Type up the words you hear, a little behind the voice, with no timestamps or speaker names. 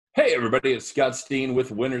Hey, everybody, it's Scott Steehn with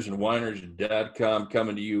winnersandwhiners.com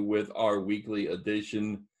coming to you with our weekly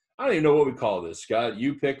edition. I don't even know what we call this, Scott.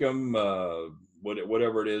 You pick them,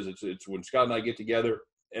 whatever it is. It's when Scott and I get together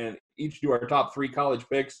and each do our top three college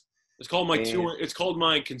picks. It's called my It's called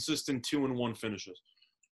my consistent 2-1 finishes.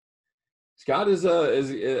 Scott is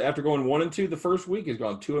after going 1-2 the first week, has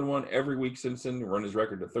gone 2-1 every week since then. Run his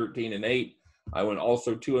record to 13-8. I went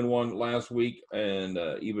also 2-1 last week and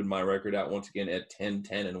evened my record out once again at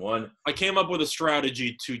 10-1. I came up with a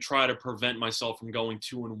strategy to try to prevent myself from going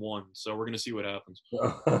 2-1. So we're gonna see what happens.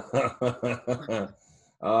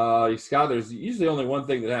 Scott, there's usually only one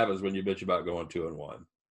thing that happens when you bitch about going 2-1.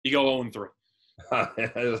 You go 0-3.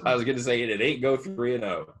 I was going to say it ain't go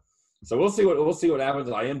 3-0. So we'll see what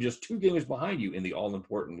happens. I am just 2 games behind you in the all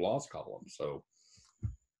important loss column. So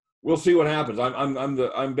we'll see what happens.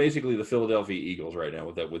 I'm basically the Philadelphia Eagles right now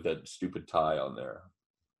with that stupid tie on there.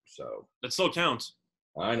 So that still counts.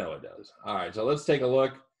 I know it does. All right, so let's take a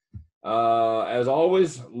look. As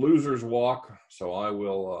always, losers walk. So I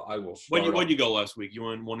will start. When'd you go last week? You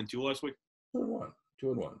went 1-2 last week?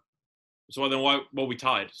 2-1. So then why? Well, we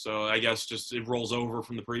tied. So I guess just it rolls over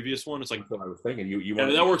from the previous one. It's like that's what I was thinking. Yeah,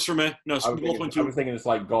 that works for me. No, I was thinking it's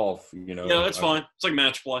like golf. Yeah, that's fine. It's like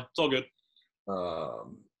match play. It's all good. Of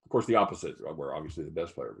course, the opposite, where obviously the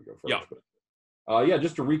best player would go first. Yeah. But,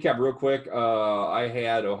 just to recap real quick, I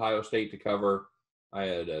had Ohio State to cover. I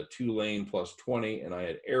had Tulane plus 20, and I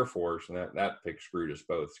had Air Force, and that pick screwed us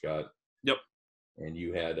both, Scott. Yep. And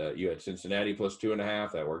you had Cincinnati plus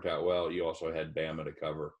 2.5. That worked out well. You also had Bama to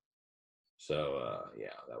cover. So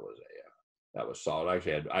that was solid.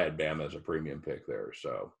 Actually, I had Bama as a premium pick there.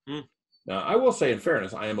 So now I will say, in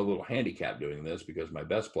fairness, I am a little handicapped doing this because my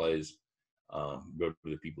best plays go to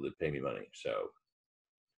the people that pay me money. So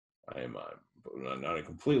I am not a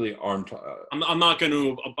completely armed. I'm not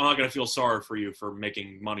gonna feel sorry for you for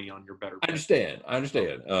making money on your better pick. I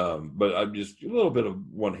understand. But I'm just a little bit of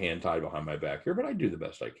one hand tied behind my back here, but I do the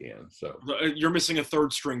best I can. So you're missing a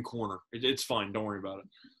third string corner. It's fine. Don't worry about it.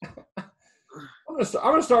 I'm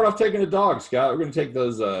gonna start off taking the dog, Scott. We're gonna take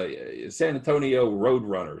those San Antonio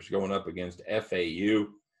Roadrunners going up against FAU.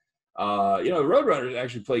 The Roadrunners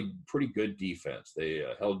actually played pretty good defense. They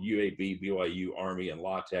held UAB, BYU, Army, and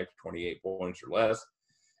La Tech 28 points or less.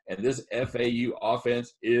 And this FAU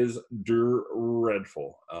offense is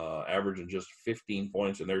dreadful, averaging just 15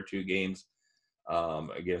 points in their 2 games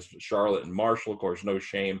against Charlotte and Marshall. Of course, no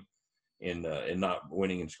shame in not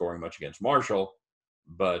winning and scoring much against Marshall.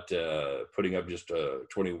 But putting up just a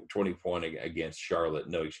 20 point against Charlotte,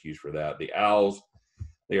 no excuse for that. The Owls,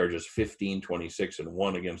 they are just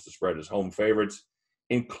 15-26-1 against the spread as home favorites,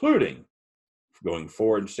 including going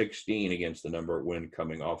 4-16 against the number win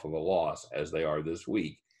coming off of a loss, as they are this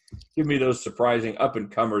week. Give me those surprising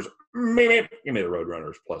up-and-comers. Give me the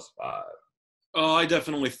Roadrunners plus 5. I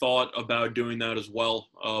definitely thought about doing that as well,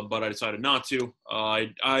 but I decided not to.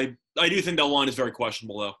 I do think that line is very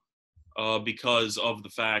questionable, though. Because of the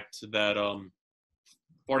fact that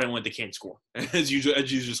Florida Atlantic can't score, as you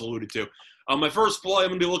just alluded to. My first play, I'm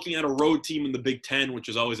going to be looking at a road team in the Big Ten, which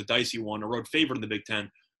is always a dicey one, a road favorite in the Big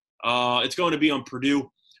Ten. It's going to be on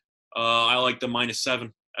Purdue. I like the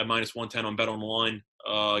 -7 at -110 on BetOnline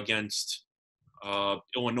against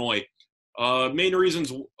Illinois. Main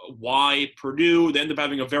reasons why Purdue, they end up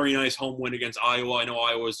having a very nice home win against Iowa. I know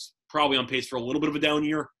Iowa's probably on pace for a little bit of a down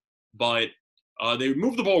year, but they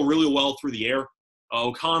moved the ball really well through the air.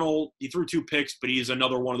 O'Connell, he threw 2 picks, but he's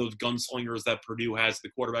another one of those gunslingers that Purdue has at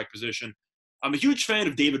the quarterback position. I'm a huge fan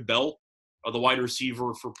of David Bell, the wide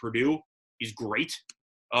receiver for Purdue. He's great.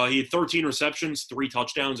 He had 13 receptions, 3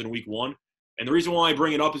 touchdowns in week 1. And the reason why I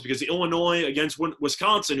bring it up is because Illinois against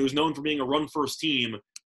Wisconsin, who's known for being a run-first team,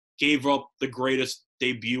 gave up the greatest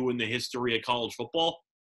debut in the history of college football,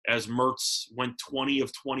 as Mertz went 20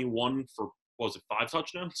 of 21 for, 5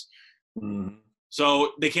 touchdowns? Mm-hmm.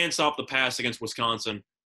 So they can't stop the pass against Wisconsin.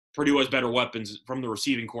 Purdue has better weapons from the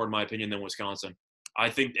receiving corps, in my opinion, than Wisconsin. I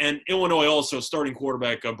think, and Illinois also, starting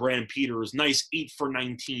quarterback Brandon Peters, nice 8 for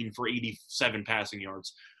 19 for 87 passing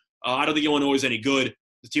yards. I don't think Illinois is any good.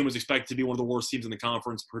 The team was expected to be one of the worst teams in the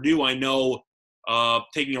conference. Purdue, I know,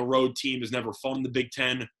 taking a road team is never fun in the Big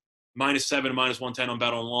Ten. -7, -110 on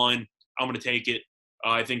BetOnline. I'm going to take it.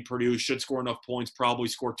 I think Purdue should score enough points, probably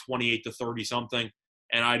score 28 to 30 something.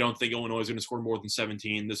 And I don't think Illinois is going to score more than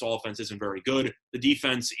 17. This offense isn't very good. The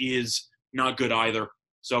defense is not good either.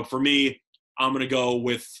 So for me, I'm going to go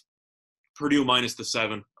with Purdue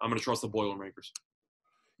 -7. I'm going to trust the Boilermakers.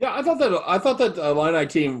 Yeah, I thought that Illini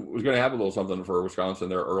team was going to have a little something for Wisconsin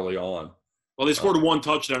there early on. Well, they scored one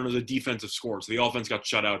touchdown as a defensive score, so the offense got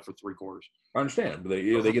shut out for 3 quarters. I understand, but they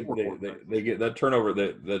get that turnover.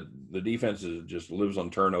 The defense just lives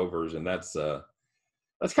on turnovers, and that's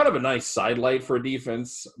kind of a nice sidelight for a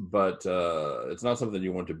defense, but it's not something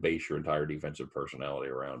you want to base your entire defensive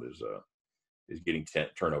personality around. Is getting 10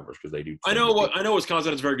 turnovers because they do. I know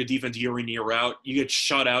Wisconsin has a very good defense year in, year out. You get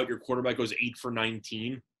shut out, your quarterback goes 8 for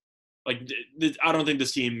 19. Like, I don't think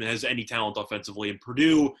this team has any talent offensively. And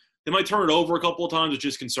Purdue, they might turn it over a couple of times, which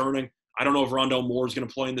is concerning. I don't know if Rondell Moore is going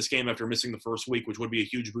to play in this game after missing the first week, which would be a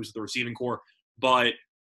huge boost to the receiving core. But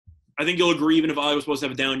I think you'll agree, even if Iowa's supposed to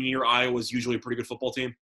have a down year, Iowa's usually a pretty good football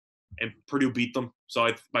team. And Purdue beat them. So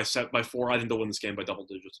by 4, I think they'll win this game by double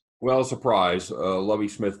digits. Well, surprise. Lovie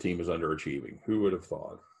Smith team is underachieving. Who would have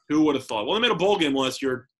thought? Well, they made a bowl game last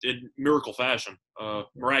year in miraculous fashion,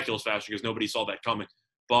 because nobody saw that coming.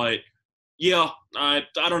 But, yeah, I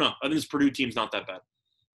don't know. I think this Purdue team's not that bad.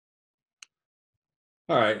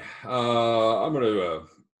 All right. I'm going to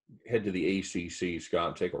head to the ACC,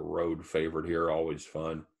 Scott, take a road favorite here. Always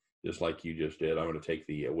fun, just like you just did. I'm going to take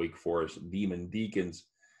the Wake Forest Demon Deacons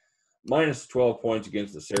minus 12 points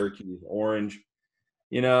against the Syracuse Orange.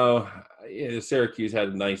 Syracuse had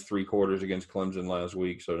a nice 3 quarters against Clemson last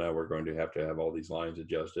week, so now we're going to have all these lines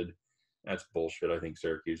adjusted. That's bullshit. I think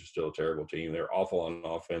Syracuse is still a terrible team. They're awful on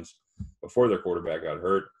offense before their quarterback got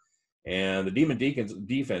hurt. And the Demon Deacons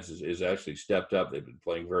defense is actually stepped up. They've been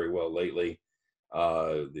playing very well lately.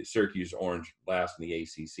 The Syracuse Orange last in the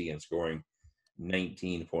ACC in scoring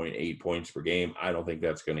 19.8 points per game. I don't think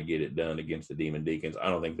that's going to get it done against the Demon Deacons. I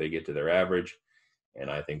don't think they get to their average. And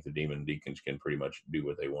I think the Demon Deacons can pretty much do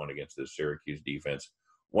what they want against this Syracuse defense.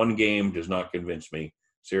 One game does not convince me.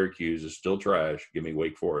 Syracuse is still trash. Give me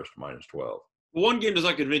Wake Forest minus 12. One game does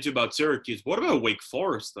not convince you about Syracuse. What about Wake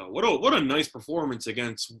Forest, though? What a nice performance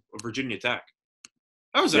against Virginia Tech.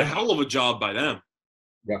 That was a hell of a job by them.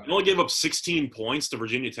 Yeah. They only gave up 16 points to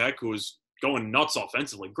Virginia Tech, who was going nuts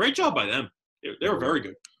offensively. Great job by them. They were very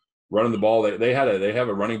good. Running the ball. They have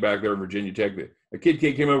a running back there in Virginia Tech. A kid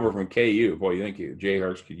came over from KU. Boy, you think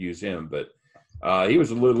Jayhurst could use him, but he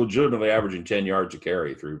was legitimately averaging 10 yards a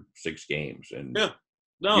carry through 6 games. And yeah.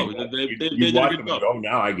 No, they did a good job. Oh,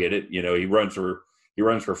 now I get it. He runs for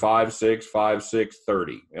 5'6", 5'6",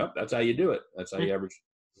 30. Yep, that's how you do it. That's how you average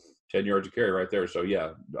 10 yards a carry right there. So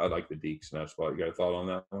yeah, I like the Deeks in that spot. You got a thought on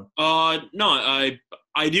that one? No,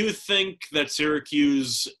 I do think that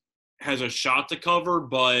Syracuse has a shot to cover,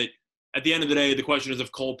 but at the end of the day, the question is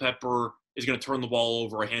if Culpepper is going to turn the ball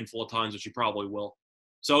over a handful of times, which he probably will.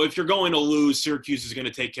 So if you're going to lose, Syracuse is going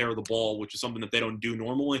to take care of the ball, which is something that they don't do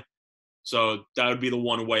normally. So that would be the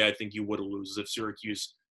one way I think you would lose, is if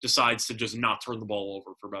Syracuse decides to just not turn the ball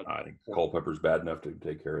over for about. I think Culpepper's bad enough to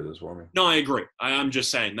take care of this for me. No, I agree. I'm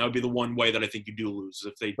just saying that would be the one way that I think you do lose,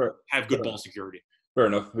 if they have good ball security. Fair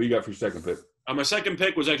enough. Who you got for your second pick? My second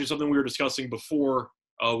pick was actually something we were discussing before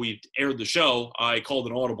we aired the show. I called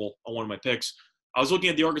an audible on one of my picks. I was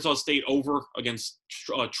looking at the Arkansas State over against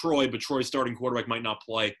Troy, but Troy's starting quarterback might not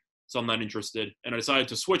play, so I'm not interested. And I decided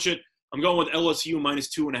to switch it. I'm going with LSU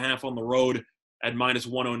minus 2.5 on the road at minus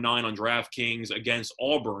 109 on DraftKings against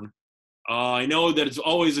Auburn. I know that it's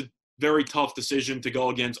always a very tough decision to go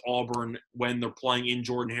against Auburn when they're playing in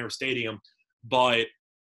Jordan-Hare Stadium, but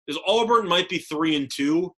as Auburn might be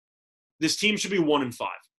 3-2, this team should be 1-5.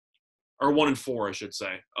 Or 1-4, I should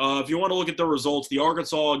say. If you want to look at the results, the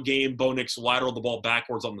Arkansas game, Bo Nix lateraled the ball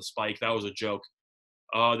backwards on the spike. That was a joke.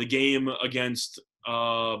 The game against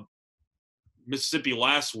Mississippi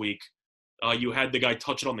last week, you had the guy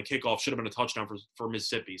touch it on the kickoff. Should have been a touchdown for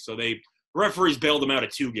Mississippi. So referees bailed them out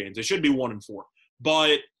of 2 games. They should be 1-4.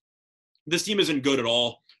 But this team isn't good at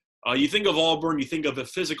all. You think of Auburn, you think of a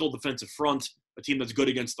physical defensive front, a team that's good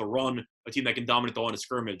against the run, a team that can dominate the line of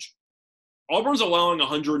scrimmage. Auburn's allowing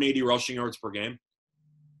 180 rushing yards per game.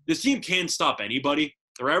 This team can't stop anybody.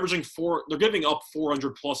 They're averaging they're giving up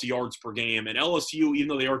 400 plus yards per game. And LSU, even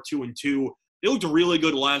though they are 2-2, they looked really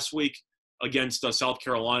good last week against South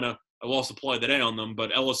Carolina. I lost the play today on them,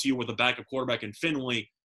 but LSU with a backup quarterback in Finley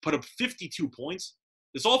put up 52 points.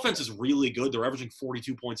 This offense is really good. They're averaging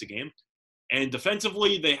 42 points a game. And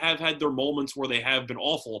defensively, they have had their moments where they have been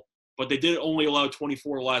awful, but they did only allow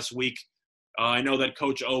 24 last week. I know that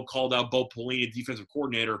Coach O called out Bo Pelini, defensive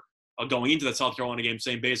coordinator, going into that South Carolina game,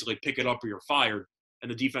 saying basically pick it up or you're fired,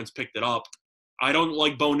 and the defense picked it up. I don't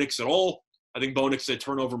like Bo Nix at all. I think Bo Nix is a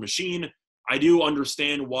turnover machine. I do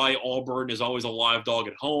understand why Auburn is always a live dog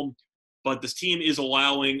at home, but this team is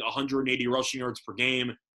allowing 180 rushing yards per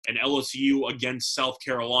game, and LSU against South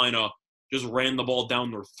Carolina just ran the ball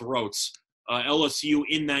down their throats. LSU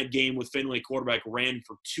in that game with Finley quarterback ran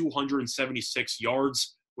for 276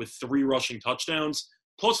 yards with 3 rushing touchdowns.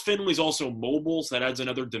 Plus, Finley's also mobile, so that adds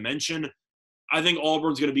another dimension. I think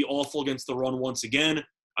Auburn's going to be awful against the run once again.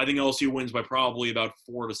 I think LSU wins by probably about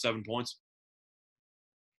 4 to 7 points.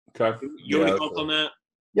 Okay. You have any thoughts on that?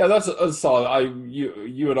 Yeah, that's solid.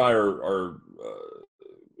 You and I are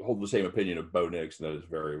hold the same opinion of Bo Nix, and that is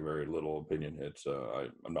very, very little opinion. It's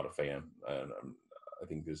I'm not a fan, and I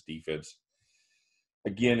think this defense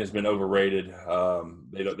again has been overrated.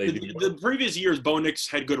 The previous years, Bo Nix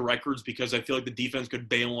had good records because I feel like the defense could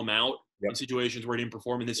bail him out in situations where he didn't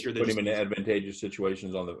perform. And this year, they put him in advantageous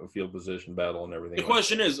situations on the field position battle and everything. The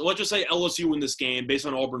question is, let's just say LSU in this game, based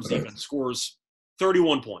on Auburn's defense, scores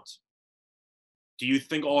 31 points. Do you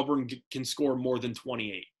think Auburn can score more than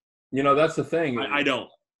 28? That's the thing. I don't.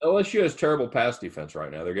 LSU has terrible pass defense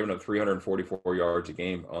right now. They're giving up 344 yards a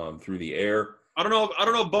game through the air. I don't know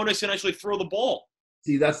if Bo Nix can actually throw the ball.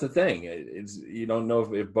 See, that's the thing. You don't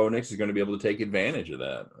know if Bo Nix is going to be able to take advantage of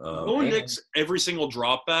that. Bo Nix, every single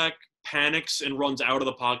drop back, panics and runs out of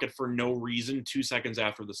the pocket for no reason 2 seconds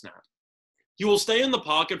after the snap. He will stay in the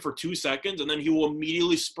pocket for 2 seconds, and then he will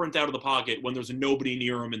immediately sprint out of the pocket when there's nobody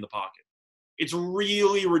near him in the pocket. It's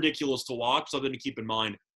really ridiculous to watch, something to keep in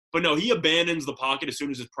mind. But no, he abandons the pocket as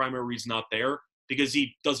soon as his primary read's not there because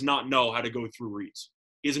he does not know how to go through reads.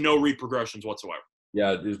 He has no read progressions whatsoever.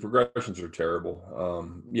 Yeah, his progressions are terrible.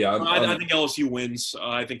 I think LSU wins.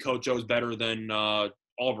 I think Coach O's better than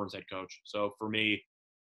Auburn's head coach. So for me,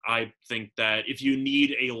 I think that if you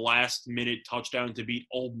need a last-minute touchdown to beat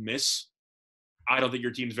Ole Miss, I don't think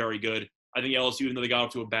your team's very good. I think LSU, even though they got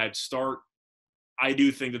off to a bad start, I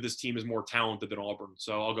do think that this team is more talented than Auburn.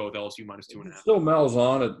 So I'll go with LSU minus 2.5. Still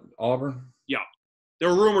Malzahn at Auburn? Yeah. There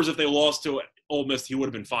were rumors if they lost to Ole Miss, he would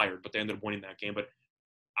have been fired, but they ended up winning that game. But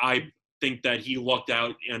I think that he lucked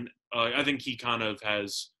out, and I think he kind of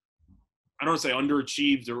has, I don't want to say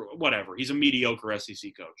underachieved or whatever. He's a mediocre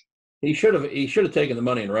SEC coach. He should have taken the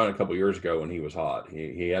money and run a couple years ago when he was hot.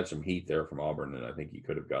 He had some heat there from Auburn, and I think he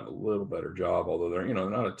could have gotten a little better job, although they're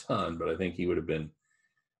not a ton, but I think he would have been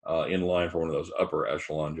in line for one of those upper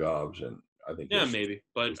echelon jobs. And I think maybe.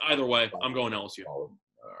 But either way, I'm going LSU. All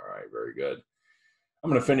right, very good. I'm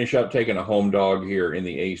going to finish up taking a home dog here in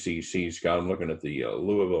the ACC, Scott. I'm looking at the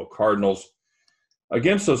Louisville Cardinals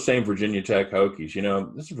against those same Virginia Tech Hokies.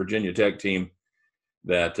 This is a Virginia Tech team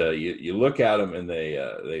that you look at them and they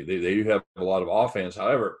do have a lot of offense.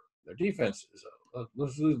 However, their defense is a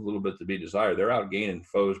little bit to be desired. They're outgaining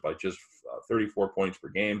foes by just 34 points per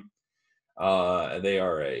game. They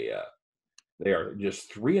are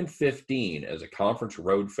just 3-15 as a conference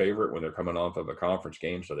road favorite when they're coming off of a conference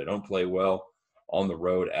game, so they don't play well on the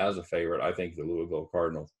road as a favorite. I think the Louisville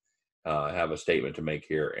Cardinals have a statement to make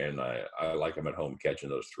here, and I like them at home catching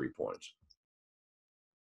those 3 points.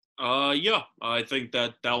 Yeah, I think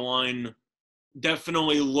that line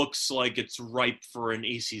definitely looks like it's ripe for an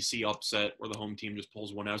ACC upset where the home team just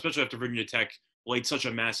pulls one out, especially after Virginia Tech laid such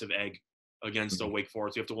a massive egg against Wake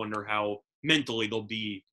Forest. You have to wonder how mentally they'll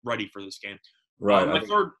be ready for this game. Right.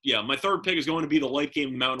 My third pick is going to be the late game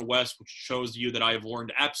in the Mountain West, which shows you that I have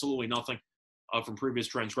learned absolutely nothing from previous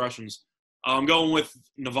transgressions. I'm going with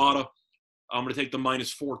Nevada. I'm going to take the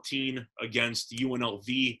minus 14 against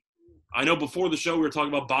UNLV. I know before the show we were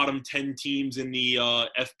talking about bottom 10 teams in the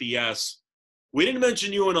FBS. We didn't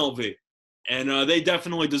mention UNLV, and they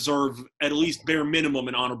definitely deserve at least bare minimum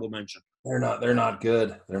an honorable mention. They're not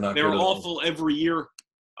good. They're awful every year.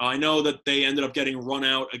 I know that they ended up getting run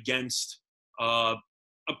out against a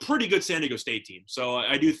pretty good San Diego State team. So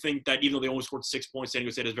I do think that even though they only scored 6 points, San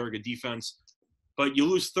Diego State has very good defense. But you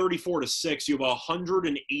lose 34-6. You have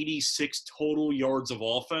 186 total yards of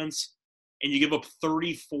offense, and you give up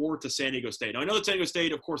 34 to San Diego State. Now, I know that San Diego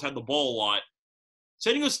State, of course, had the ball a lot.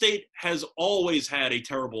 San Diego State has always had a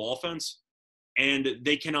terrible offense, and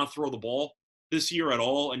they cannot throw the ball this year at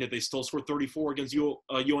all, and yet they still scored 34 against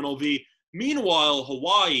UNLV. Meanwhile,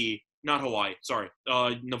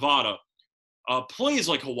 Nevada plays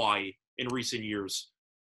like Hawaii in recent years.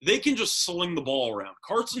 They can just sling the ball around.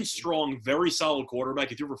 Carson Strong, very solid quarterback.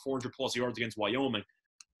 He threw for 400-plus yards against Wyoming.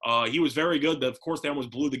 He was very good. Of course, they almost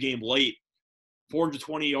blew the game late.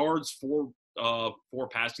 420 yards, four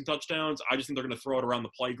passing touchdowns. I just think they're going to throw it around the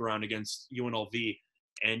playground against UNLV.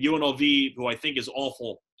 And UNLV, who I think is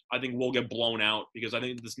awful, I think will get blown out because I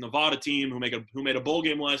think this Nevada team who made a bowl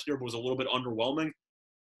game last year but was a little bit underwhelming.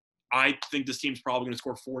 I think this team's probably going to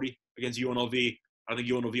score 40 against UNLV. I think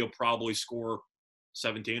UNLV will probably score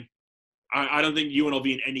 17. I don't think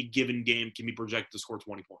UNLV in any given game can be projected to score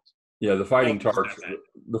 20 points. Yeah, the Fighting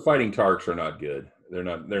Tarks are not good. They're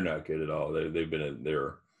not good at all.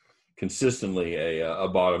 They're consistently a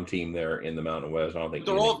bottom team there in the Mountain West. I don't think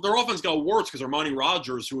their offense got worse because Armani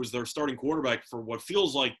Rogers, who was their starting quarterback for what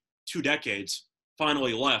feels like 2 decades,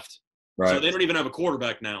 finally left. Right. So they don't even have a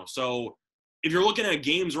quarterback now. So if you're looking at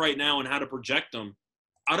games right now and how to project them,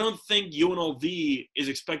 I don't think UNLV is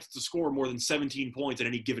expected to score more than 17 points in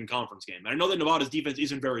any given conference game. I know that Nevada's defense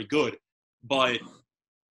isn't very good, but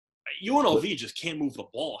UNLV just can't move the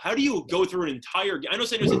ball. How do you go through an entire game? I know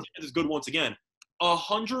St. Joe's defense is good once again.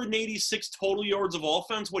 186 total yards of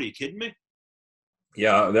offense? What, are you kidding me?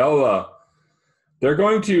 Yeah, they're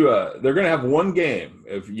going to have one game.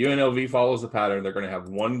 If UNLV follows the pattern, they're going to have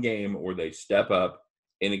one game where they step up,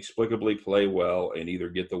 inexplicably play well, and either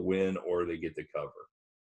get the win or they get the cover.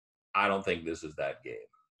 I don't think this is that game.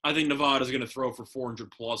 I think Nevada's going to throw for 400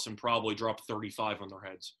 plus and probably drop 35 on their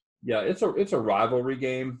heads. Yeah, it's a rivalry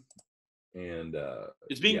game, and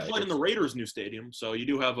it's being played in the Raiders' new stadium, so you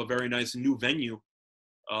do have a very nice new venue,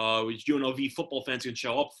 which UNLV football fans can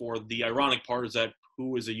show up for. The ironic part is that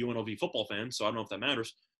who is a UNLV football fan, so I don't know if that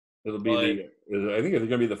matters. It'll be I think it's going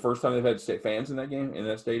to be the first time they've had fans in that game, in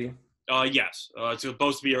that stadium. Yes. It's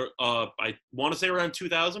supposed to be, I want to say around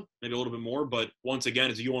 2,000, maybe a little bit more. But once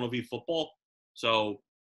again, it's a UNLV football. So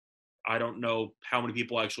I don't know how many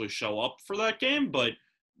people actually show up for that game. But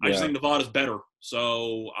I just think Nevada's better.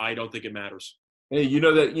 So I don't think it matters. Hey,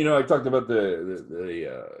 I talked about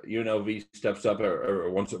the UNLV steps up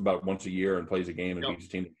about once a year and plays a game and beats a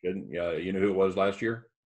team that shouldn't. Yeah, you know who it was last year?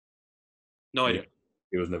 No idea.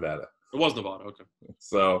 It was Nevada. It was Nevada. Okay.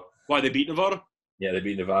 So why, they beat Nevada? Yeah, they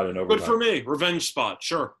beat Nevada in overtime. Good for me. Revenge spot,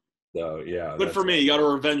 sure. So, yeah. Good for me. You got a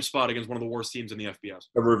revenge spot against one of the worst teams in the FBS.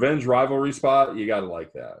 A revenge rivalry spot, you got to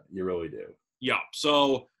like that. You really do. Yeah.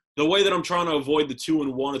 So the way that I'm trying to avoid the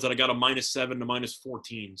 2-1 is that I got a -7 to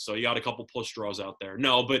 -14. So you got a couple push draws out there.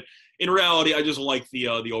 No, but in reality, I just like the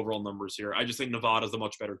overall numbers here. I just think Nevada's the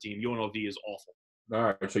much better team. UNLV is awful. All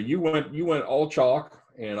right. So you went all chalk,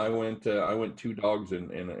 and I went 2 dogs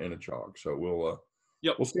and a chalk. So we'll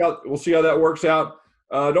see how that works out.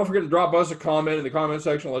 Don't forget to drop us a comment in the comment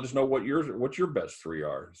section. Let us know what your best 3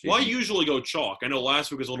 are. Well, I usually go chalk. I know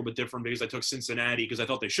last week was a little bit different because I took Cincinnati because I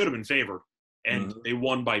thought they should have been favored, and they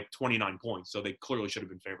won by 29 points, so they clearly should have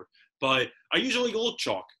been favored. But I usually go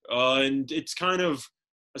chalk, and it's kind of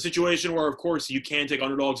a situation where, of course, you can take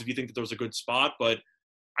underdogs if you think that there's a good spot, but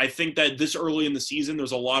I think that this early in the season,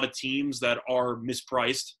 there's a lot of teams that are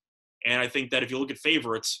mispriced, and I think that if you look at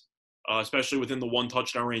favorites, especially within the 1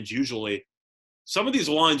 touchdown range usually, some of these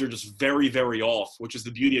lines are just very, very off, which is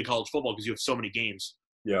the beauty of college football because you have so many games.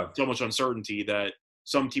 Yeah. So much uncertainty that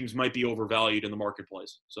some teams might be overvalued in the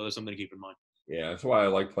marketplace. So there's something to keep in mind. Yeah, that's why I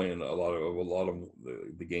like playing a lot of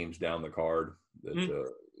the games down the card that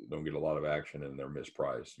don't get a lot of action and they're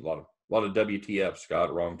mispriced. A lot of WTF,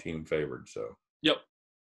 Scott, wrong team favored. So. Yep.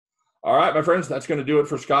 All right, my friends, that's going to do it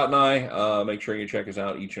for Scott and I. Make sure you check us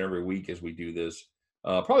out each and every week as we do this.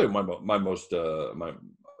 Probably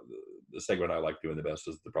the segment I like doing the best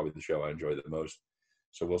is probably the show I enjoy the most.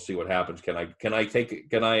 So we'll see what happens. Can I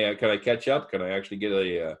catch up? Can I actually get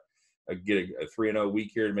a 3-0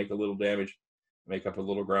 week here and make a little damage, make up a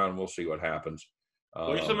little ground? We'll see what happens.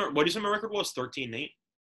 What do you say my record was? 13-8.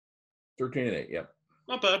 13-8. Yeah.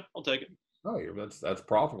 Not bad. I'll take it. Oh, that's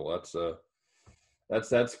profitable.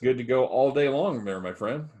 That's good to go all day long there, my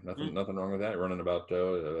friend. Nothing wrong with that. Running about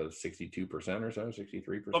 62% or so,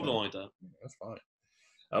 63%. Something like that. That's fine.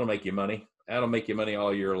 That'll make you money. That'll make you money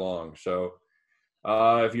all year long. So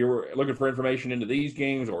if you're looking for information into these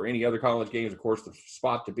games or any other college games, of course, the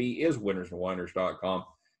spot to be is winnersandwhiners.com.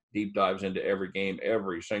 Deep dives into every game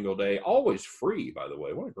every single day. Always free, by the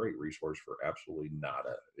way. What a great resource for absolutely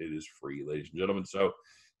nada. It is free, ladies and gentlemen. So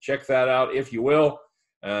check that out if you will.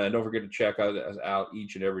 And don't forget to check us out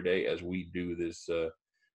each and every day as we do this.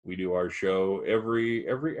 We do our show every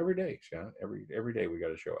day, Scott. Every day we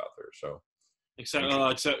got a show out there. So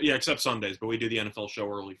except Sundays, but we do the NFL show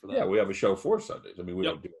early for that. Yeah, we have a show for Sundays. I mean, we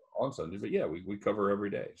don't do it on Sundays, but yeah, we cover every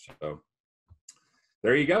day. So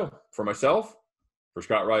there you go. For myself, for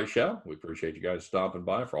Scott Reichel, we appreciate you guys stopping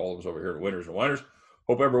by. For all of us over here at Winners and Whiners,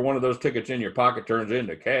 hope every one of those tickets in your pocket turns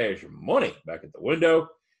into cash money back at the window.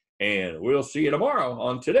 And we'll see you tomorrow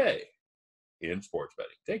on Today in Sports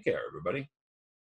Betting. Take care, everybody.